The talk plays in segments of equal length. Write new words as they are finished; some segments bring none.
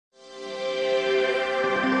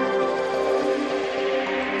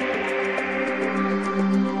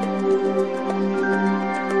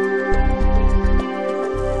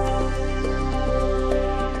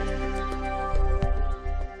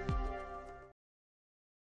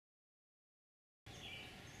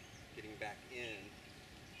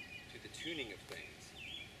tuning of things.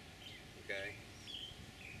 Okay?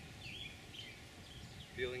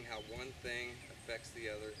 Feeling how one thing affects the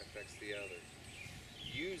other,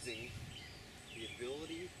 Using the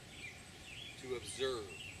ability to observe.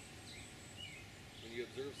 When you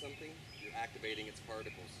observe something, you're activating its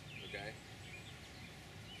particles, okay?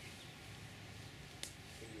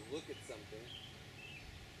 When you look at something,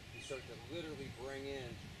 you start to literally bring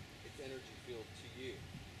in its energy field to you.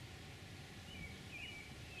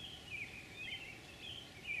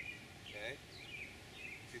 Okay?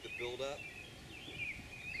 See the buildup?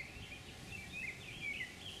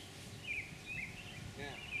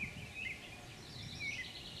 Now,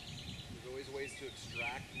 there's always ways to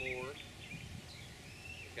extract more.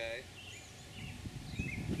 Okay?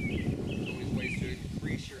 There's always ways to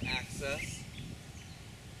increase your access.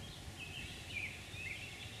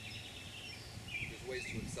 There's ways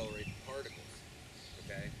to accelerate the particles.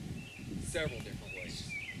 Okay? Several different ways.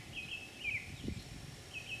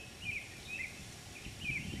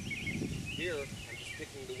 Here, I'm just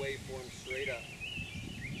picking the waveform straight up.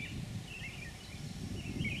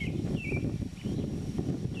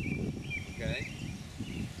 Okay?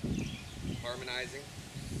 Harmonizing.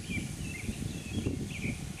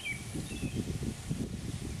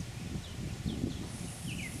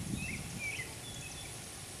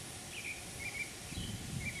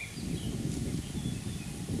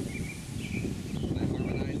 By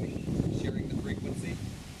harmonizing, sharing the frequency.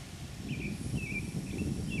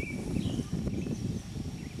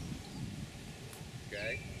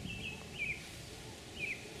 Okay?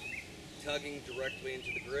 Tugging directly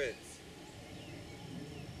into the grids.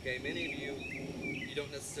 Okay, many of you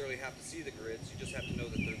don't necessarily have to see the grids, you just have to know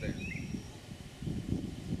that they're there.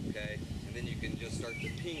 Okay? And then you can just start to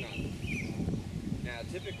ping on them. Now,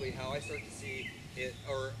 typically how I start to see it,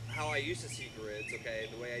 or how I used to see grids, okay,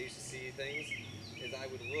 the way I used to see things, is I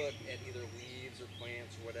would look at either leaves or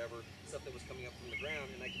plants or whatever, stuff that was coming up from the ground,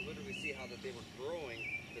 and I could literally see how that they were growing,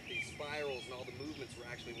 that these spirals and all the movements were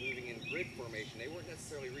actually moving in grid formation. They weren't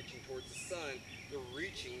necessarily reaching towards the sun, they're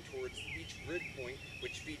reaching towards each grid point,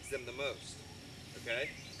 which feeds them the most,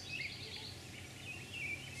 okay?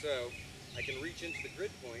 So, I can reach into the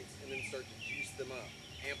grid points and then start to juice them up,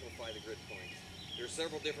 amplify the grid points. There are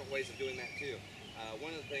several different ways of doing that too.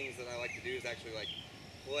 One of the things that I like to do is actually like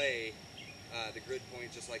play the grid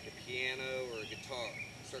points just like a piano or a guitar.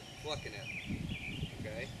 Start plucking it,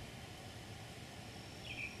 okay?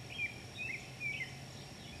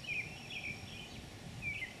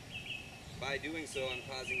 By doing so, I'm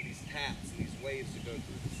causing these taps and these waves to go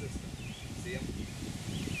through the system. See them?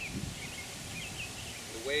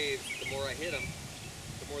 The waves, the more I hit them,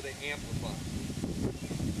 the more they amplify.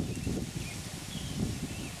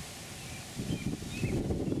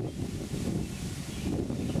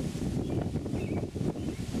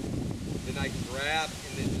 Then I can grab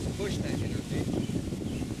and then just push that energy.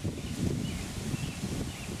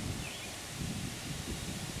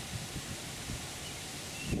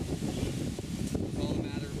 It's all a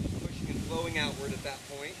matter of just pushing and flowing outward at that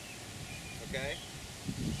point. Okay?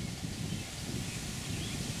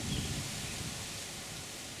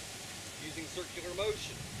 Using circular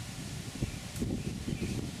motion.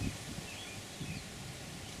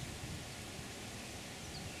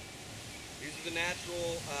 These are the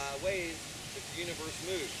natural ways that the universe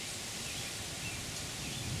moves.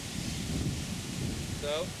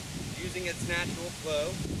 So, using its natural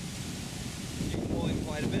flow, you can pull in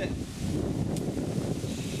quite a bit.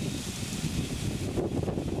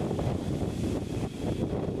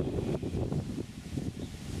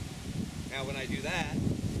 Now when I do that,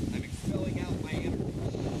 I'm expelling out my energy.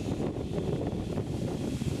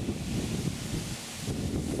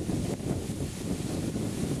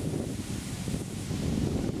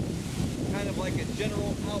 Kind of like a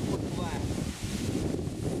general outward blast.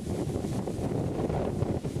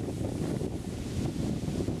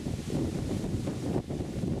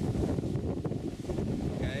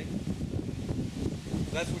 Okay?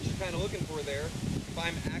 So that's what you're kind of looking for there. If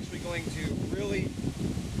I'm actually going to really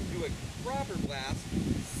do a proper blast,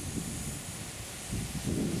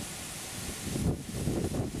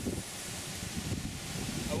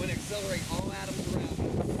 I would accelerate all atoms around me.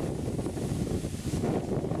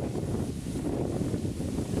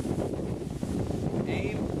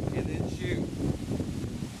 Aim and then shoot.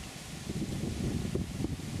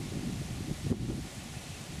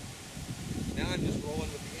 Now I'm just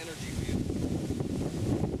rolling with the energy field.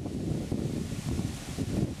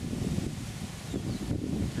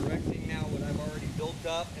 Directing now what I've already built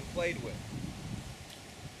up and played with.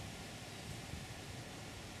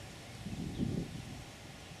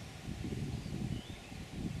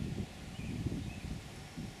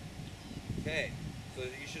 Okay, so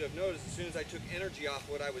you should have noticed as soon as I took energy off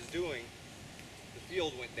what I was doing, the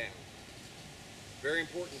field went down. Very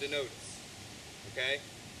important to notice. Okay?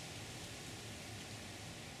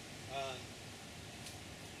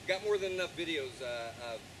 Got more than enough videos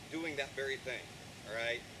of doing that very thing.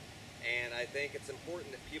 Alright? And I think it's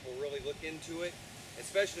important that people really look into it,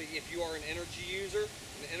 especially if you are an energy user,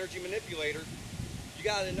 an energy manipulator. You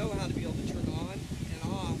got to know how to be able to turn on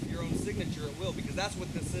and off your own signature at will, because that's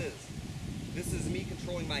what this is. This is me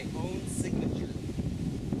controlling my own signature.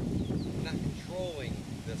 I'm not controlling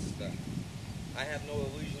this stuff. I have no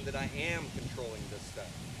illusion that I am controlling this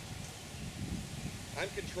stuff. I'm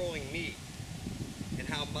controlling me and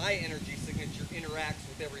how my energy signature interacts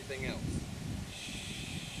with everything else.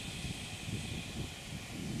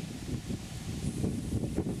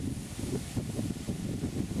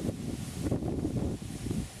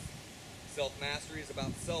 Self-mastery is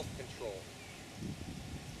about self-control.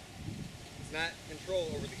 It's not control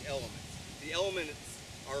over the elements. The elements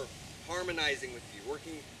are harmonizing with you,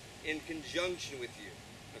 working in conjunction with you.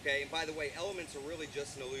 Okay, and by the way, elements are really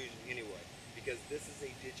just an illusion anyway, because this is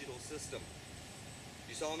a digital system.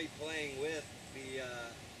 You saw me playing with the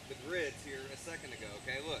grids here a second ago.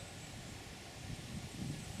 Okay, look.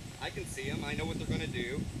 I can see them. I know what they're going to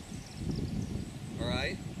do. All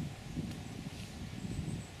right.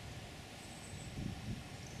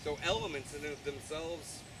 So elements in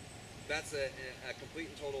themselves, that's a complete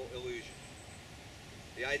and total illusion.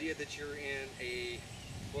 The idea that you're in a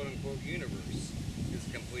quote-unquote universe is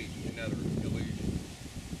complete another illusion.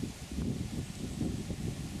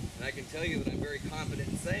 And I can tell you that I'm very confident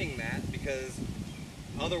in saying that, because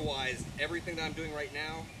otherwise everything that I'm doing right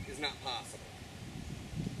now is not possible.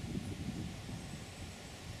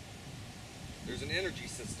 There's an energy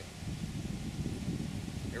system.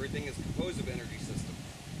 Everything is composed of energy system.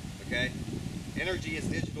 Okay? Energy is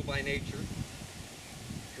digital by nature.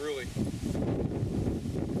 Truly.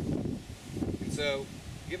 And so,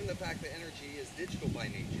 given the fact that energy is digital by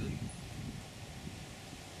nature,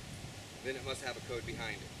 then it must have a code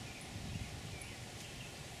behind it.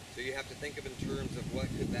 So you have to think of in terms of what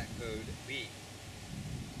could that code be.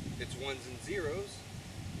 If it's ones and zeros,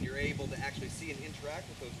 and you're able to actually see and interact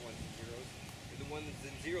with those ones and zeros, the ones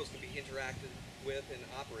and zeros can be interacted with and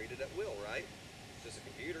operated at will, right? It's just a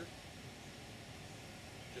computer.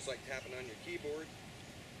 Just like tapping on your keyboard.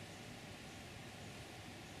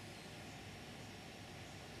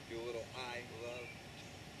 Do a little I love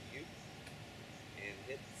you and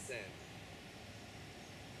hit send.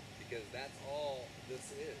 Because that's all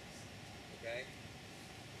this is. Okay?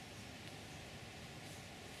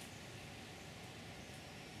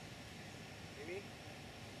 See me?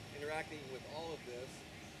 Interacting with all of this,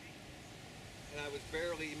 and I was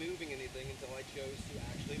barely moving anything until I chose to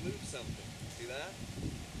actually move something. See that?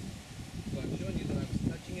 So I'm showing you that I was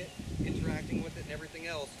touching it, interacting with it, and everything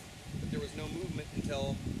else, but there was no movement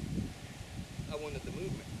until I wanted the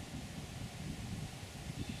movement.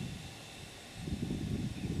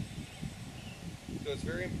 So it's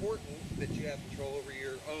very important that you have control over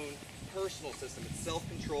your own personal system. It's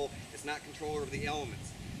self-control. It's not control over the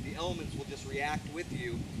elements. The elements will just react with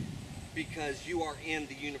you because you are in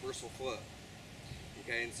the universal flow.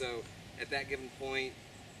 Okay, and so at that given point,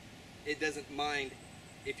 it doesn't mind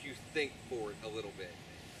if you think for it a little bit.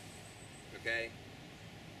 Okay?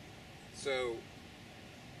 So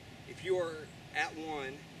if you are at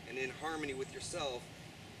one and in harmony with yourself,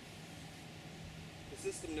 the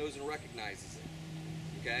system knows and recognizes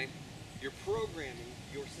it. Okay? You're programming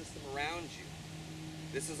your system around you.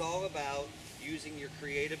 This is all about using your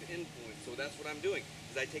creative influence. So that's what I'm doing,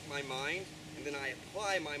 is I take my mind and then I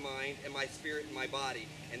apply my mind and my spirit and my body,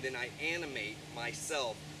 and then I animate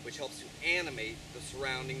myself, which helps to animate the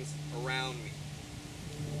surroundings around me.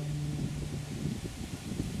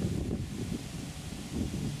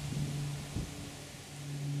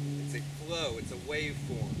 It's a flow, it's a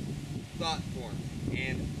waveform, thought form,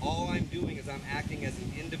 and all I'm doing is I'm acting as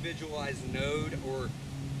an individualized node, or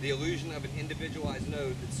the illusion of an individualized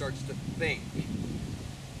node that starts to think,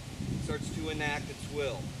 starts to enact its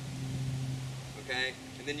will. Okay?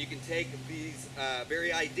 And then you can take these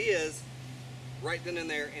very ideas right then and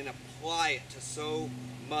there and apply it to so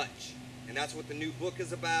much. And that's what the new book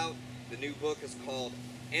is about. The new book is called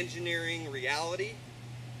Engineering Reality.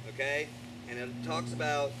 Okay? And it talks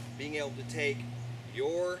about being able to take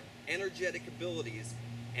your energetic abilities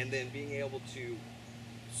and then being able to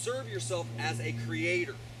serve yourself as a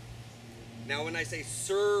creator. Now when I say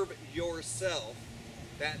serve yourself,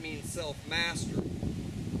 that means self-mastery.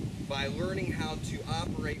 By learning how to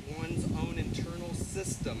operate one's own internal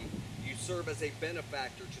system, you serve as a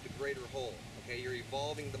benefactor to the greater whole. Okay, you're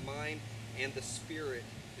evolving the mind and the spirit,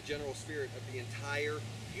 the general spirit of the entire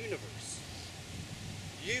universe.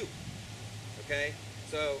 You. Okay?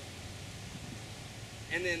 So,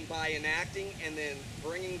 and then by enacting and then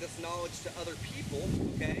bringing this knowledge to other people,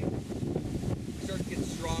 okay, we start to get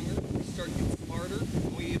stronger, we start to get smarter,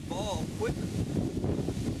 and we evolve quicker.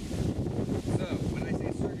 So, when I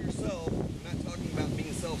say serve yourself, I'm not talking about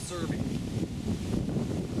being self-serving.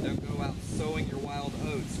 Don't go out sowing your wild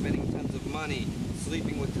oats, spending tons of money,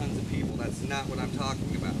 sleeping with tons of people. That's not what I'm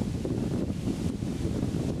talking about.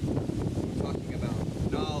 I'm talking about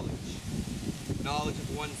knowledge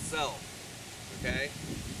of oneself. Okay?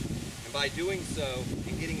 And by doing so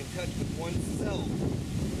and getting in touch with oneself,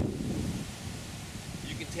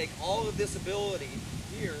 you can take all of this ability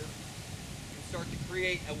here and start to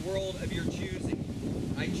create a world of your choosing.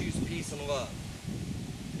 I choose peace and love.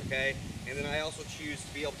 Okay? And then I also choose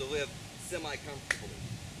to be able to live semi-comfortably.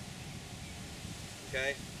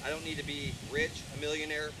 Okay? I don't need to be rich, a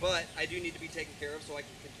millionaire, but I do need to be taken care of so I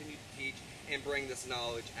can continue to teach and bring this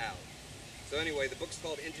knowledge out. So anyway, the book's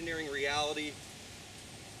called Engineering Reality.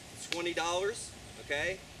 It's $20,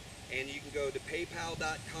 okay? And you can go to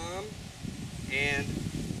paypal.com and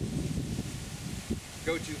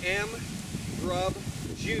go to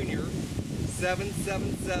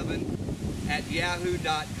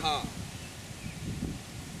mgrubjr777@yahoo.com.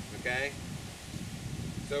 Okay?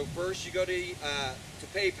 So first you go to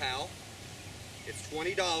PayPal. It's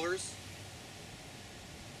 $20.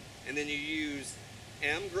 And then you use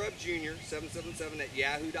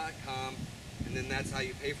mgrubjr777@yahoo.com, and then that's how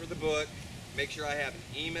you pay for the book. Make sure I have an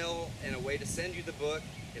email and a way to send you the book.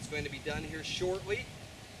 It's going to be done here shortly,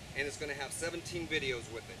 and it's going to have 17 videos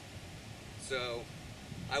with it. So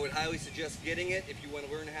I would highly suggest getting it if you want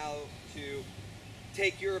to learn how to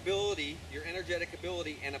take your ability, your energetic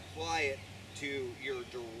ability, and apply it to your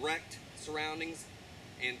direct surroundings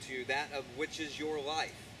and to that of which is your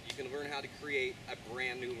life. You can learn how to create a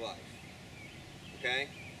brand new life. Okay?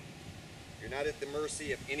 You're not at the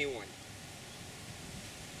mercy of anyone.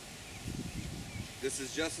 This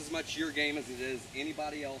is just as much your game as it is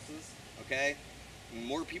anybody else's. Okay? The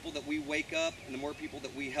more people that we wake up and the more people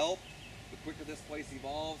that we help, the quicker this place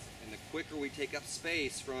evolves and the quicker we take up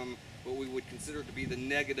space from what we would consider to be the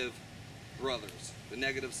negative brothers, the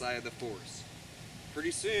negative side of the force.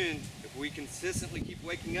 Pretty soon, if we consistently keep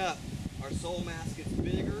waking up, our soul mass gets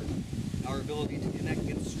bigger, our ability to connect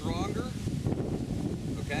gets stronger,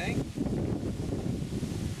 okay?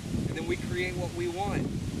 And then we create what we want.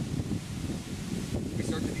 We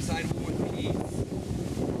start to decide we want peace.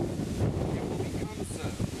 It will become so.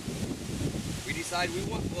 We decide we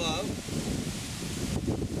want love.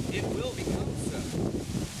 It will become so.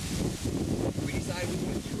 We decide we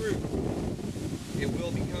want truth. It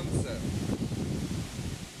will become so.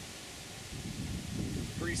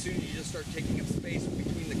 Pretty soon you just start taking up space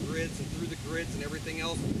between the grids and through the grids and everything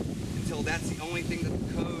else until that's the only thing that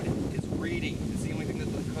the code is reading. It's the only thing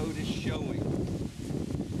that the code is showing.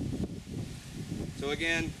 So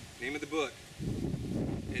again, name of the book,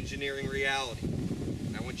 Engineering Reality.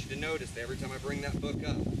 And I want you to notice that every time I bring that book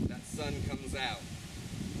up, that sun comes out.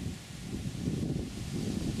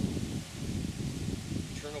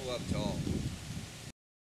 Eternal love to all.